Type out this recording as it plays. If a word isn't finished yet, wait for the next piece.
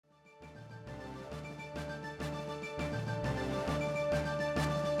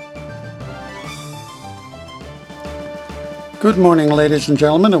Good morning, ladies and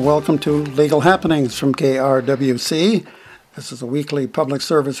gentlemen, and welcome to Legal Happenings from KRWC. This is a weekly public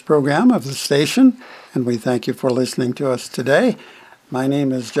service program of the station, and we thank you for listening to us today. My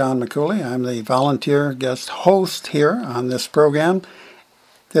name is John McCooley. I'm the volunteer guest host here on this program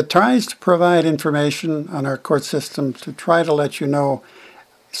that tries to provide information on our court system to try to let you know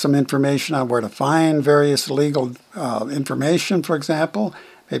some information on where to find various legal information, for example.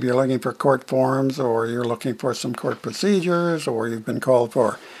 Maybe you're looking for court forms, or you're looking for some court procedures, or you've been called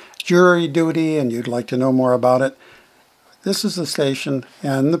for jury duty and you'd like to know more about it. This is the station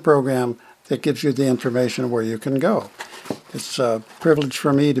and the program that gives you the information where you can go. It's a privilege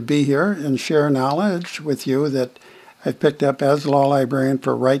for me to be here and share knowledge with you that I picked up as law librarian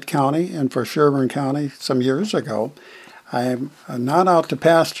for Wright County and for Sherburne County some years ago. I'm not out to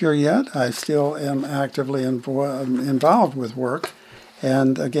pasture yet. I still am actively involved with work.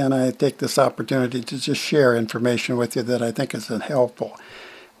 And again, I take this opportunity to just share information with you that I think is helpful.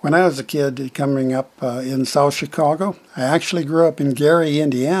 When I was a kid coming up in South Chicago, I actually grew up in Gary,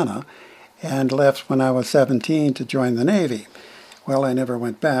 Indiana, and left when I was 17 to join the Navy. Well, I never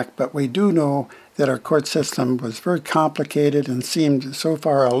went back, but we do know that our court system was very complicated and seemed so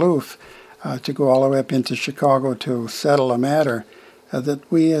far aloof to go all the way up into Chicago to settle a matter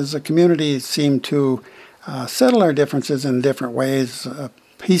that we as a community seemed to settle our differences in different ways,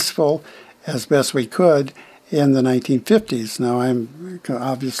 peaceful as best we could in the 1950s. Now, I'm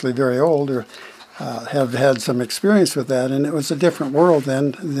obviously very old, or have had some experience with that, and it was a different world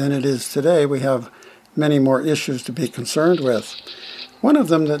then than it is today. We have many more issues to be concerned with. One of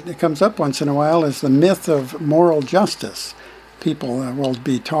them that comes up once in a while is the myth of moral justice. People will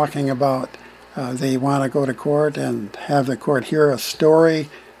be talking about they want to go to court and have the court hear a story,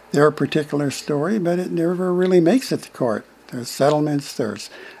 their particular story, but it never really makes it to court. There's settlements, there's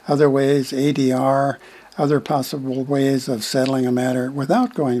other ways, ADR, other possible ways of settling a matter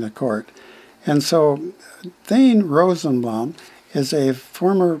without going to court. And so Thane Rosenblum is a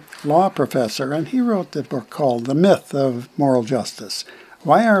former law professor, and he wrote the book called The Myth of Moral Justice: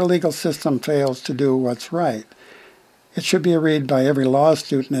 Why Our Legal System Fails to Do What's Right. It should be read by every law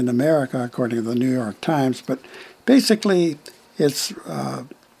student in America, according to the New York Times, but basically it's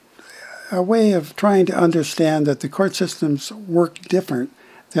a way of trying to understand that the court systems work different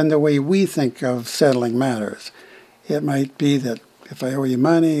than the way we think of settling matters. It might be that if I owe you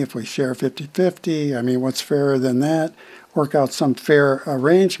money, if we share 50-50, what's fairer than that? Work out some fair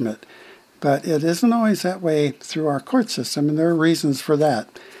arrangement. But it isn't always that way through our court system, and there are reasons for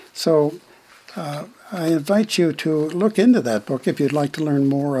that. So I invite you to look into that book if you'd like to learn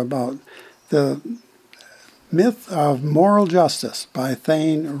more about the Myth of Moral Justice by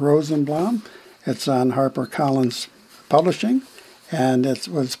Thane Rosenblum. It's on HarperCollins Publishing, and it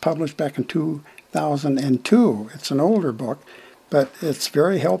was published back in 2002. It's an older book, but it's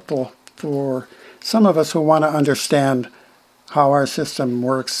very helpful for some of us who want to understand how our system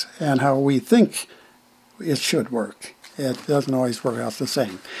works and how we think it should work. It doesn't always work out the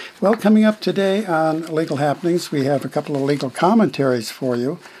same. Well, coming up today on Legal Happenings, we have a couple of legal commentaries for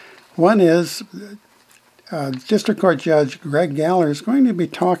you. One is District Court Judge Greg Galler is going to be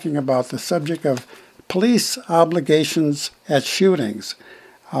talking about the subject of police obligations at shootings.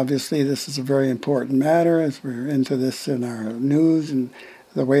 Obviously, this is a very important matter as we're into this in our news and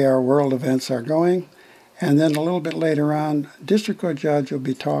the way our world events are going. And then a little bit later on, District Court Judge will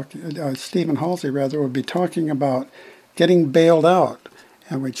be talking, Stephen Halsey will be talking about getting bailed out.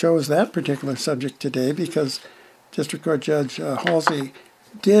 And we chose that particular subject today because District Court Judge Halsey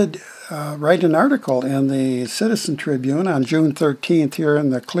did write an article in the Citizen Tribune on June 13th here in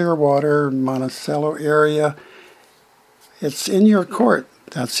the Clearwater, Monticello area. It's In Your Court.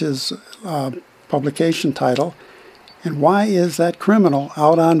 That's his publication title. And Why Is That Criminal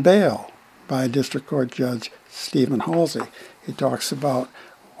Out on Bail? By District Court Judge Stephen Halsey. He talks about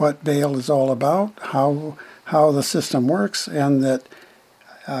what bail is all about, how the system works, and that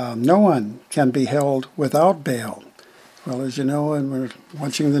no one can be held without bail. Well, as you know, when we're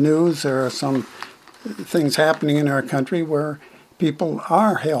watching the news, there are some things happening in our country where people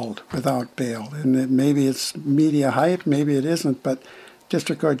are held without bail. And maybe it's media hype, maybe it isn't, but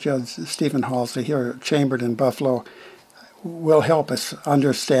District Court Judge Stephen Halsey here chambered in Buffalo will help us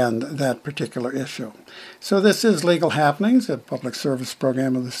understand that particular issue. So this is Legal Happenings, a public service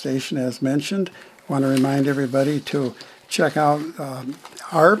program of the station, as mentioned. I want to remind everybody to check out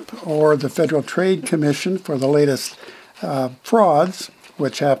ARP or the Federal Trade Commission for the latest frauds,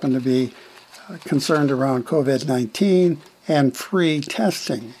 which happen to be concerned around COVID-19 and free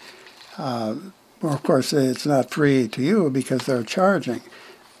testing. Well, of course, it's not free to you because they're charging.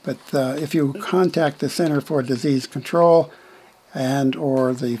 But if you contact the Center for Disease Control and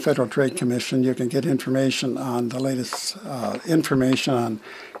or the Federal Trade Commission. You can get information on the latest information on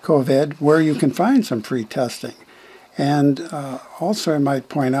COVID, where you can find some free testing. And also I might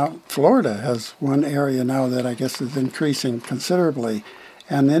point out Florida has one area now that I guess is increasing considerably.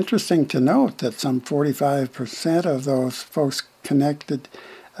 And interesting to note that some 45% of those folks connected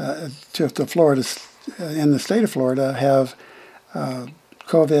to the Florida, in the state of Florida, have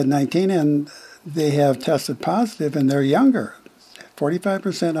COVID-19, and they have tested positive, and they're younger,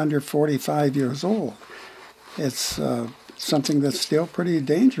 45% under 45 years old. It's something that's still pretty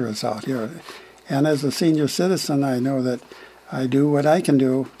dangerous out here. And as a senior citizen, I know that I do what I can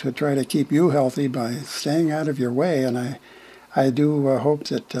do to try to keep you healthy by staying out of your way, and I do hope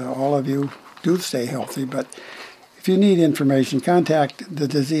that all of you do stay healthy. But if you need information, contact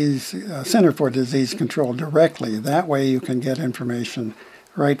the Center for Disease Control directly. That way you can get information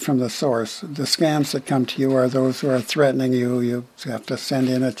right from the source. The scams that come to you are those who are threatening you. You have to send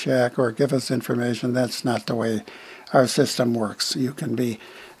in a check or give us information. That's not the way our system works. You can be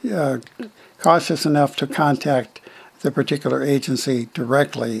cautious enough to contact the particular agency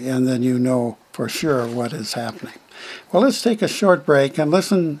directly, and then you know for sure what is happening. Well, let's take a short break and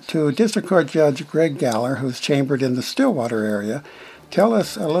listen to District Court Judge Greg Galler, who's chambered in the Stillwater area, tell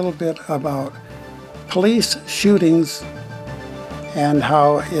us a little bit about police shootings and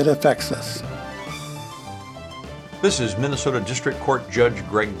how it affects us. This is Minnesota District Court Judge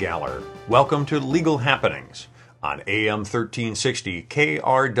Greg Galler. Welcome to Legal Happenings on AM 1360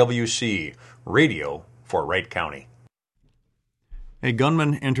 KRWC, radio for Wright County. A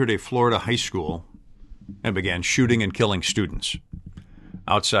gunman entered a Florida high school and began shooting and killing students.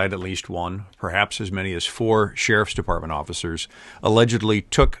 Outside, at least one, perhaps as many as 4 Sheriff's Department officers allegedly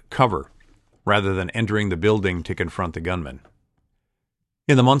took cover rather than entering the building to confront the gunman.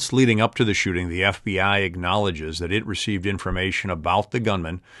 In the months leading up to the shooting, the FBI acknowledges that it received information about the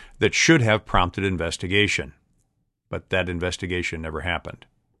gunman that should have prompted investigation, but that investigation never happened.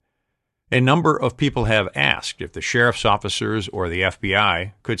 A number of people have asked if the sheriff's officers or the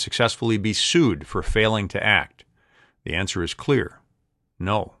FBI could successfully be sued for failing to act. The answer is clear: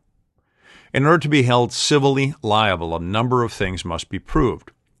 no. In order to be held civilly liable, a number of things must be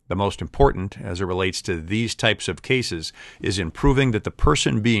proved. The most important, as it relates to these types of cases, is in proving that the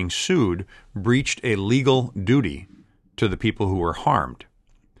person being sued breached a legal duty to the people who were harmed.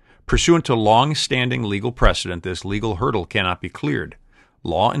 Pursuant to long-standing legal precedent, this legal hurdle cannot be cleared.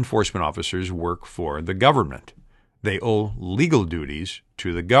 Law enforcement officers work for the government. They owe legal duties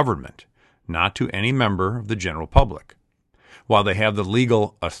to the government, not to any member of the general public. While they have the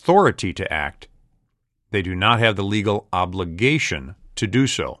legal authority to act, they do not have the legal obligation to do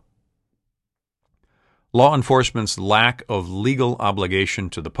so. Law enforcement's lack of legal obligation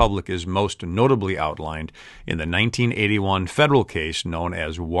to the public is most notably outlined in the 1981 federal case known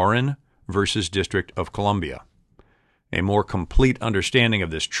as Warren v. District of Columbia. A more complete understanding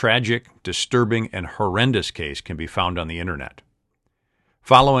of this tragic, disturbing, and horrendous case can be found on the Internet.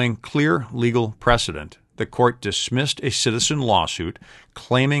 Following clear legal precedent, the court dismissed a citizen lawsuit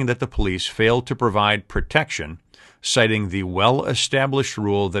claiming that the police failed to provide protection, citing the well-established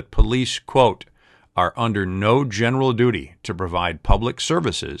rule that police, quote, are under no general duty to provide public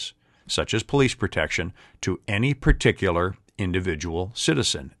services, such as police protection, to any particular individual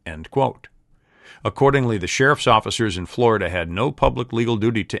citizen, end quote. Accordingly, the sheriff's officers in Florida had no public legal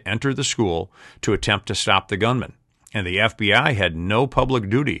duty to enter the school to attempt to stop the gunman, and the FBI had no public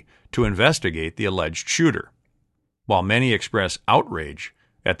duty to investigate the alleged shooter. While many express outrage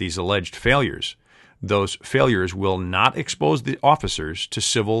at these alleged failures, those failures will not expose the officers to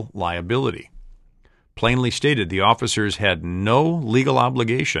civil liability. Plainly stated, the officers had no legal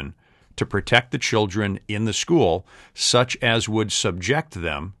obligation to protect the children in the school, such as would subject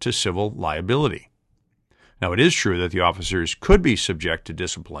them to civil liability. Now, it is true that the officers could be subject to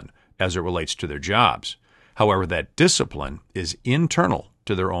discipline as it relates to their jobs. However, that discipline is internal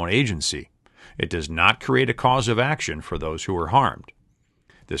to their own agency. It does not create a cause of action for those who are harmed.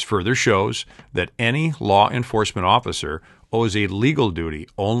 This further shows that any law enforcement officer owes a legal duty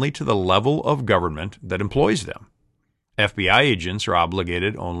only to the level of government that employs them. FBI agents are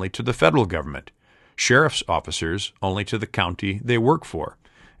obligated only to the federal government, sheriff's officers only to the county they work for,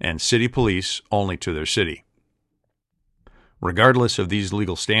 and city police only to their city. Regardless of these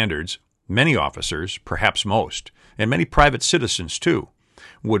legal standards, many officers, perhaps most, and many private citizens too,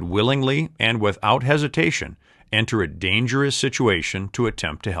 would willingly and without hesitation enter a dangerous situation to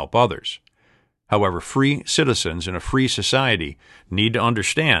attempt to help others. However, free citizens in a free society need to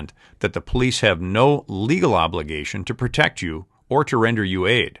understand that the police have no legal obligation to protect you or to render you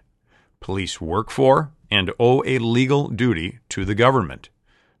aid. Police work for and owe a legal duty to the government,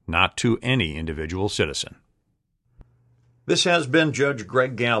 not to any individual citizen. This has been Judge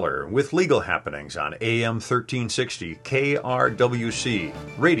Greg Galler with Legal Happenings on AM 1360 KRWC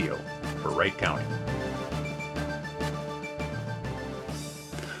Radio for Wright County.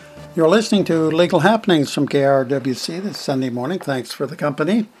 You're listening to Legal Happenings from KRWC this Sunday morning. Thanks for the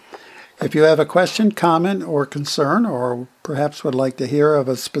company. If you have a question, comment, or concern, or perhaps would like to hear of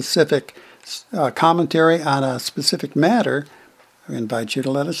a specific commentary on a specific matter, I invite you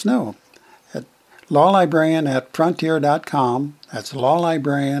to let us know at lawlibrarian@frontier.com. That's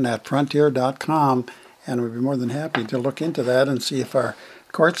lawlibrarian@frontier.com, and we'd be more than happy to look into that and see if our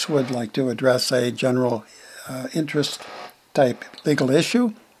courts would like to address a general interest type legal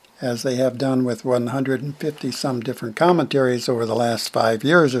issue, as they have done with 150 some different commentaries over the last 5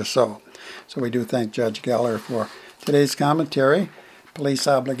 years or so. So we do thank Judge Geller for today's commentary, police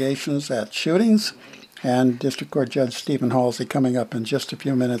obligations at shootings, and District Court Judge Stephen Halsey coming up in just a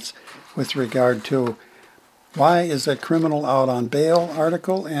few minutes with regard to why is a criminal out on bail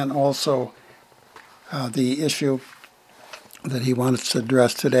article, and also the issue that he wants to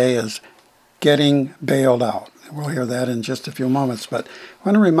address today is getting bailed out. We'll hear that in just a few moments, but I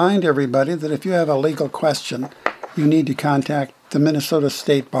want to remind everybody that if you have a legal question, you need to contact the Minnesota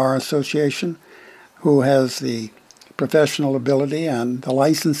State Bar Association, who has the professional ability and the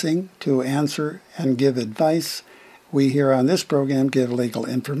licensing to answer and give advice. We here on this program give legal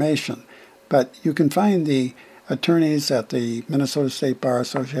information, but you can find the attorneys at the Minnesota State Bar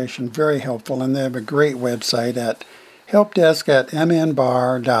Association very helpful, and they have a great website at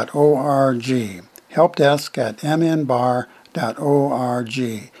helpdesk@mnbar.org.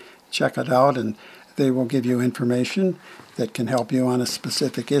 helpdesk@mnbar.org. Check it out, and they will give you information that can help you on a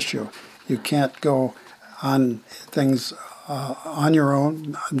specific issue. You can't go on things on your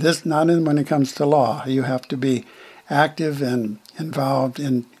own. This not when it comes to law. You have to be active and involved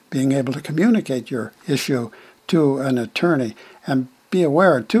in being able to communicate your issue to an attorney. And be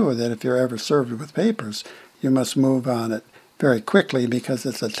aware, too, that if you're ever served with papers, you must move on it very quickly because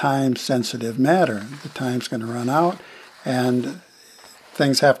it's a time-sensitive matter. The time's going to run out, and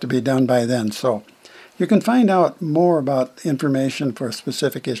things have to be done by then. So you can find out more about information for a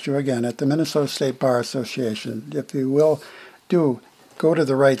specific issue, again, at the Minnesota State Bar Association. If you will, do go to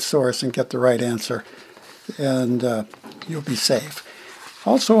the right source and get the right answer, and you'll be safe.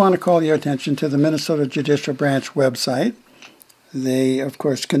 Also want to call your attention to the Minnesota Judicial Branch website. They, of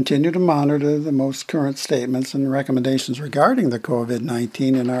course, continue to monitor the most current statements and recommendations regarding the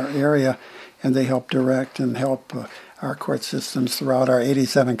COVID-19 in our area, and they help direct and help our court systems throughout our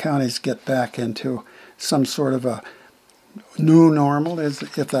 87 counties get back into some sort of a new normal, if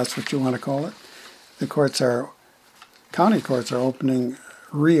that's what you want to call it. The county courts are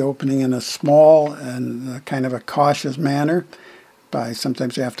reopening in a small and kind of a cautious manner.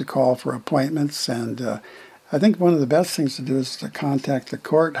 Sometimes you have to call for appointments, and I think one of the best things to do is to contact the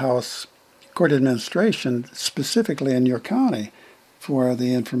court administration, specifically in your county, for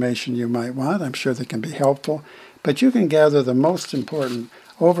the information you might want. I'm sure they can be helpful, but you can gather the most important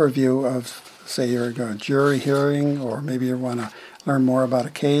overview of, say, you're a jury hearing, or maybe you want to learn more about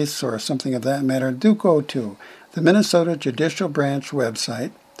a case or something of that matter. Do go to the Minnesota Judicial Branch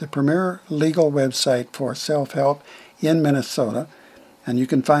website, the premier legal website for self-help in Minnesota, and you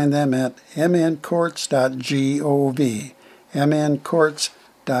can find them at mncourts.gov,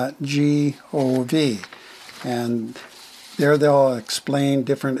 mncourts.gov. And there they'll explain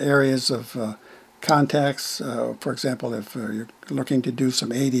different areas of contacts. For example, if you're looking to do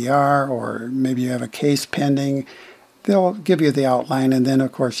some ADR, or maybe you have a case pending, they'll give you the outline, and then,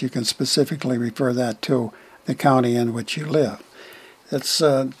 of course, you can specifically refer that to the county in which you live. It's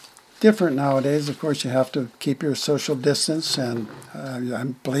different nowadays. Of course, you have to keep your social distance, and I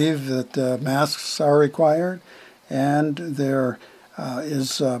believe that masks are required, and there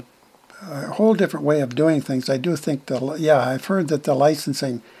is a whole different way of doing things. I do think I've heard that the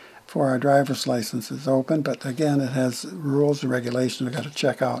licensing for our driver's license is open, but again, it has rules and regulations we've got to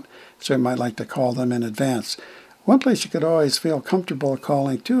check out, so you might like to call them in advance. One place you could always feel comfortable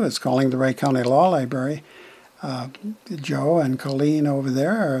calling to is calling the Wright County Law Library. Joe and Colleen over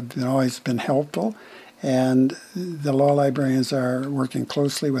there have always been helpful, and the law librarians are working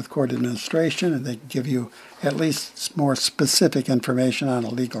closely with court administration, and they give you at least more specific information on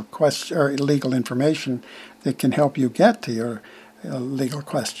a legal question, or legal information that can help you get to your legal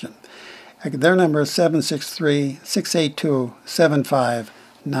question. Their number is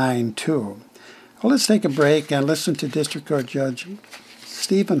 763-682-7592. Well, let's take a break and listen to District Court Judge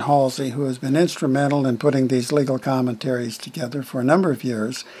Stephen Halsey, who has been instrumental in putting these legal commentaries together for a number of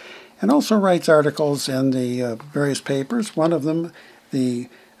years. and also writes articles in the various papers. One of them, the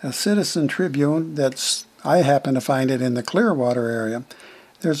Citizen Tribune, I happen to find it in the Clearwater area.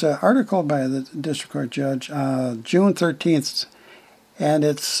 There's an article by the district court judge, June 13th, and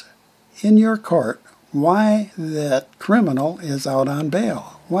it's in your court why that criminal is out on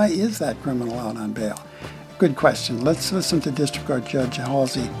bail. Why is that criminal out on bail? Good question. Let's listen to District Court Judge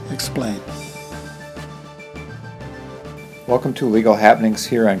Halsey explain. Welcome to Legal Happenings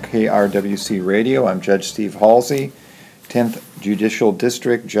here on KRWC Radio. I'm Judge Steve Halsey, 10th Judicial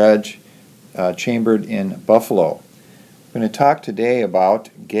District Judge, chambered in Buffalo. I'm going to talk today about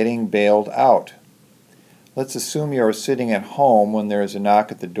getting bailed out. Let's assume you are sitting at home when there is a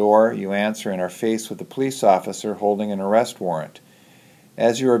knock at the door. You answer and are faced with a police officer holding an arrest warrant.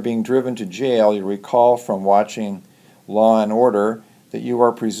 As you are being driven to jail, you recall from watching Law and Order that you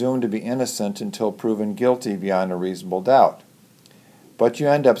are presumed to be innocent until proven guilty beyond a reasonable doubt. But you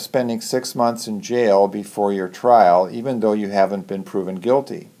end up spending 6 months in jail before your trial, even though you haven't been proven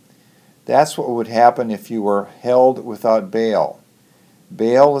guilty. That's what would happen if you were held without bail.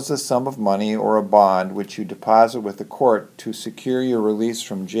 Bail is a sum of money or a bond which you deposit with the court to secure your release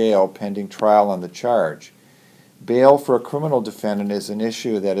from jail pending trial on the charge. Bail for a criminal defendant is an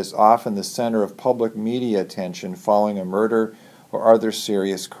issue that is often the center of public media attention following a murder or other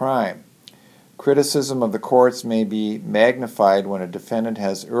serious crime. Criticism of the courts may be magnified when a defendant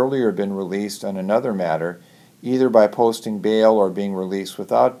has earlier been released on another matter, either by posting bail or being released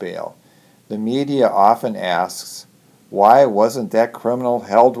without bail. The media often asks, why wasn't that criminal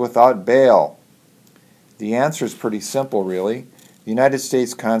held without bail? The answer is pretty simple, really. The United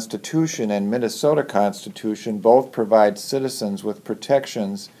States Constitution and Minnesota Constitution both provide citizens with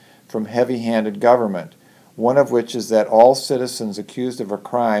protections from heavy-handed government, one of which is that all citizens accused of a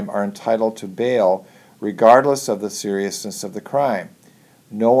crime are entitled to bail regardless of the seriousness of the crime.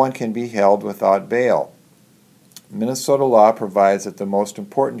 No one can be held without bail. Minnesota law provides that the most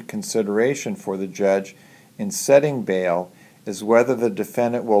important consideration for the judge in setting bail is whether the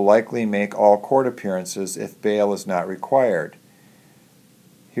defendant will likely make all court appearances if bail is not required.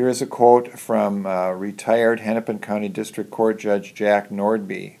 Here is a quote from retired Hennepin County District Court Judge Jack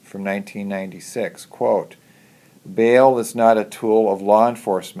Nordby from 1996. Quote, "Bail is not a tool of law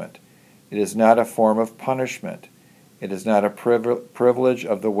enforcement. It is not a form of punishment. It is not a privilege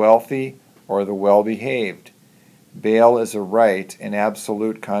of the wealthy or the well-behaved. Bail is a right, an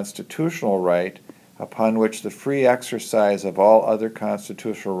absolute constitutional right, upon which the free exercise of all other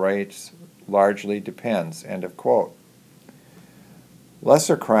constitutional rights largely depends." End of quote.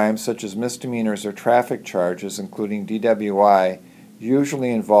 Lesser crimes such as misdemeanors or traffic charges, including DWI, usually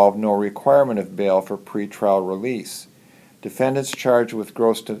involve no requirement of bail for pretrial release. Defendants charged with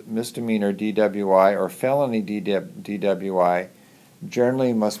gross misdemeanor DWI or felony DWI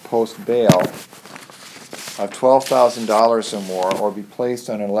generally must post bail of $12,000 or more or be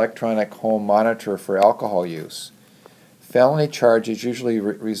placed on an electronic home monitor for alcohol use. Felony charges usually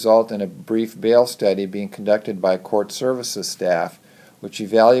result in a brief bail study being conducted by court services staff, which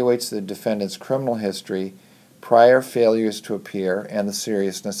evaluates the defendant's criminal history, prior failures to appear, and the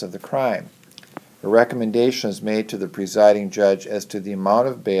seriousness of the crime. A recommendation is made to the presiding judge as to the amount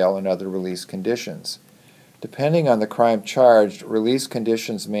of bail and other release conditions. Depending on the crime charged, release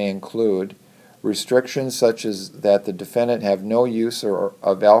conditions may include restrictions such as that the defendant have no use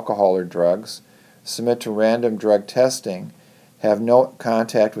of alcohol or drugs, submit to random drug testing, have no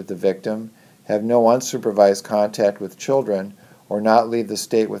contact with the victim, have no unsupervised contact with children, or not leave the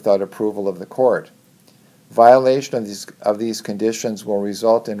state without approval of the court. Violation of these conditions will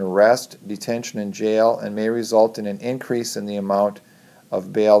result in arrest, detention in jail, and may result in an increase in the amount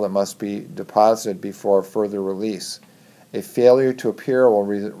of bail that must be deposited before further release. A failure to appear will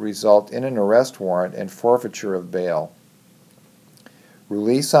result in an arrest warrant and forfeiture of bail.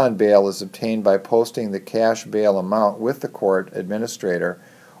 Release on bail is obtained by posting the cash bail amount with the court administrator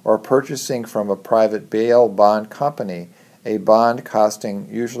or purchasing from a private bail bond company a bond costing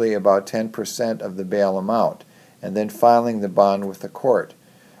usually about 10% of the bail amount, and then filing the bond with the court.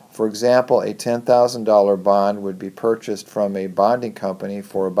 For example, a $10,000 bond would be purchased from a bonding company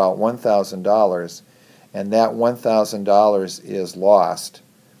for about $1,000, and that $1,000 is lost.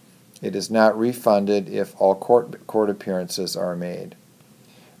 It is not refunded if all court appearances are made.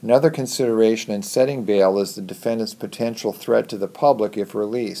 Another consideration in setting bail is the defendant's potential threat to the public if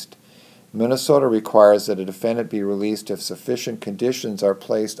released. Minnesota requires that a defendant be released if sufficient conditions are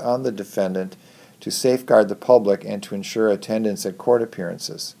placed on the defendant to safeguard the public and to ensure attendance at court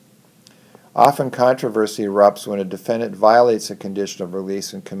appearances. Often controversy erupts when a defendant violates a condition of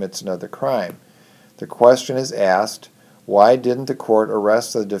release and commits another crime. The question is asked, Why didn't the court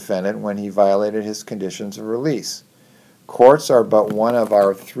arrest the defendant when he violated his conditions of release? Courts are but one of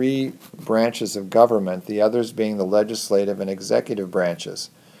our three branches of government, the others being the legislative and executive branches.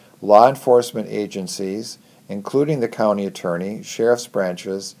 Law enforcement agencies, including the county attorney, sheriff's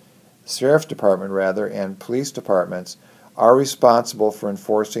department, and police departments, are responsible for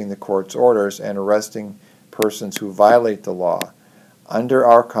enforcing the court's orders and arresting persons who violate the law. Under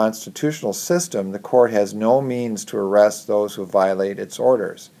our constitutional system, the court has no means to arrest those who violate its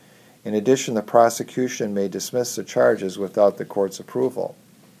orders. In addition, the prosecution may dismiss the charges without the court's approval.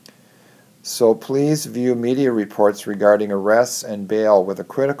 So please view media reports regarding arrests and bail with a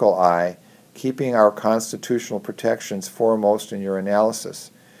critical eye, keeping our constitutional protections foremost in your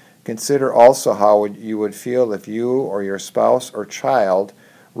analysis. Consider also how you would feel if you or your spouse or child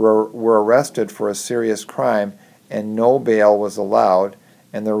were arrested for a serious crime and no bail was allowed,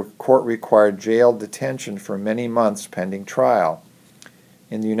 and the court required jail detention for many months pending trial.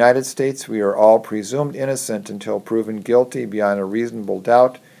 In the United States, we are all presumed innocent until proven guilty beyond a reasonable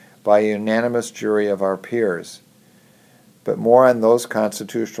doubt by a unanimous jury of our peers. But more on those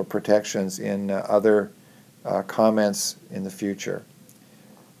constitutional protections in other comments in the future.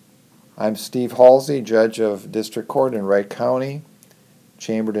 I'm Steve Halsey, Judge of District Court in Wright County,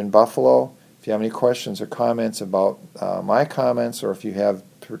 chambered in Buffalo. If you have any questions or comments about my comments, or if you have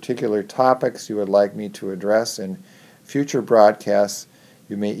particular topics you would like me to address in future broadcasts,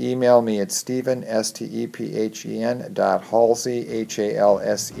 you may email me at Stephen, S-T-E-P-H-E-N, .Halsey,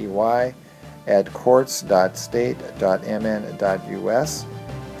 H-A-L-S-E-Y, @courts.state.mn.us.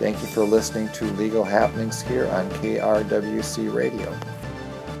 Thank you for listening to Legal Happenings here on KRWC Radio.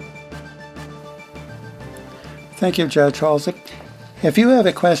 Thank you, Judge Halsey. If you have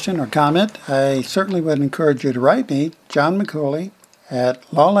a question or comment, I certainly would encourage you to write me, John McCooley, at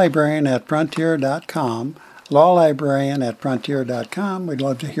lawlibrarian@frontier.com, lawlibrarian@frontier.com. We'd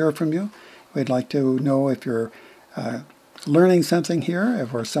love to hear from you. We'd like to know if you're learning something here,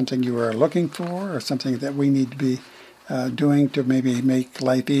 if there's something you are looking for, or something that we need to be doing to maybe make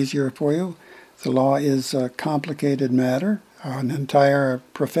life easier for you. The law is a complicated matter, an entire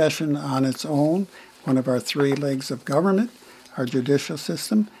profession on its own, one of our three legs of government, our judicial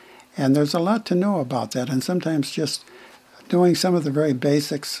system, and there's a lot to know about that, and sometimes just doing some of the very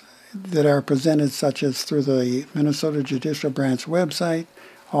basics that are presented, such as through the Minnesota Judicial Branch website,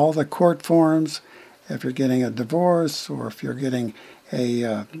 all the court forms, if you're getting a divorce or if you're getting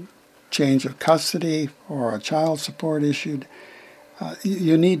a change of custody or a child support issued,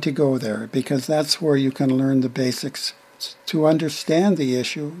 you need to go there because that's where you can learn the basics to understand the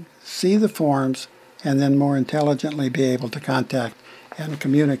issue, see the forms, and then more intelligently be able to contact and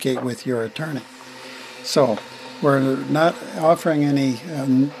communicate with your attorney. So we're not offering any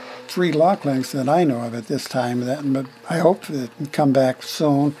free law clinics that I know of at this time, but I hope that it can come back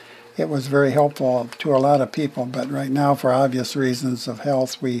soon. It was very helpful to a lot of people, but right now, for obvious reasons of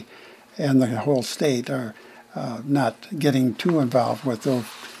health, we and the whole state are not getting too involved with those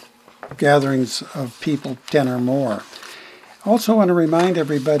gatherings of people, 10 or more. Also want to remind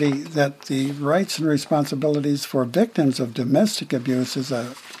everybody that the rights and responsibilities for victims of domestic abuse is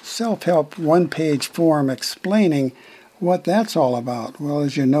a self-help one-page form explaining what that's all about. Well,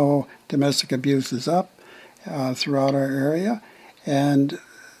 as you know, domestic abuse is up throughout our area, and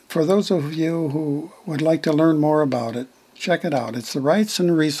for those of you who would like to learn more about it, check it out. It's the Rights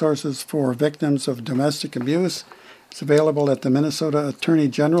and Resources for Victims of Domestic Abuse. It's available at the Minnesota Attorney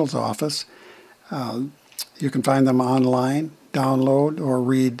General's office. You can find them online, download, or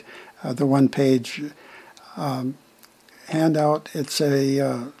read the one-page handout. It's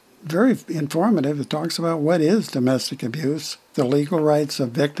very informative. It talks about what is domestic abuse, the legal rights of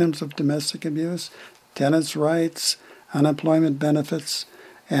victims of domestic abuse, tenants' rights, unemployment benefits,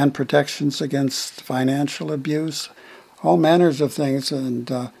 and protections against financial abuse, all manners of things.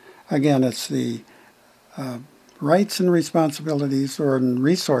 And again, it's the rights and responsibilities or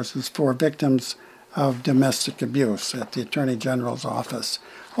resources for victims of domestic abuse at the Attorney General's office.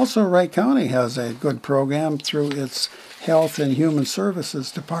 Also, Wright County has a good program through its Health and Human Services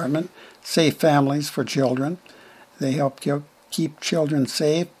Department, Safe Families for Children. They help keep children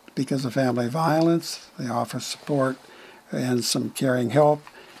safe because of family violence. They offer support and some caring help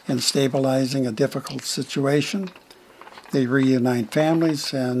in stabilizing a difficult situation. They reunite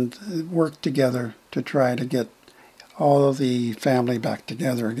families and work together to try to get all of the family back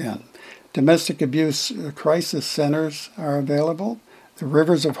together again. Domestic abuse crisis centers are available. The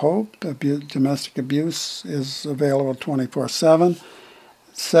Rivers of Hope, domestic abuse, is available 24/7.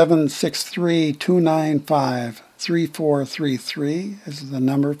 763-295-3433 is the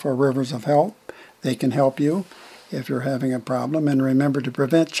number for Rivers of Help. They can help you. if you're having a problem. And remember, to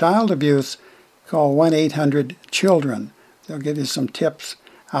prevent child abuse, call 1-800-CHILDREN. They'll give you some tips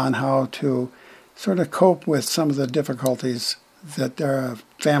on how to sort of cope with some of the difficulties that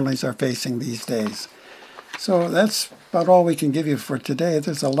families are facing these days. So that's about all we can give you for today.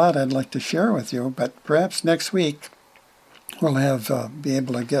 There's a lot I'd like to share with you, but perhaps next week we'll be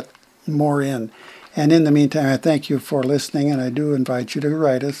able to get more in. And in the meantime, I thank you for listening, and I do invite you to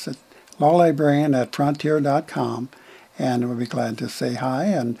write us at lawlibrarian@frontier.com, and we'll be glad to say hi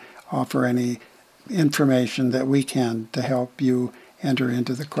and offer any information that we can to help you enter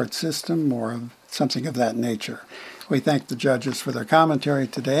into the court system or something of that nature. We thank the judges for their commentary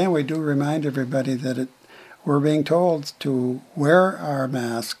today, and we do remind everybody that we're being told to wear our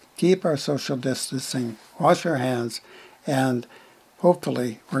mask, keep our social distancing, wash our hands, and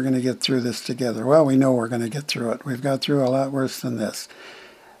hopefully we're going to get through this together. Well, we know we're going to get through it. We've got through a lot worse than this.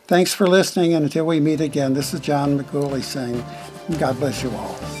 Thanks for listening, and until we meet again, this is John McGooley saying, God bless you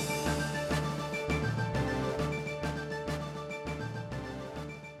all.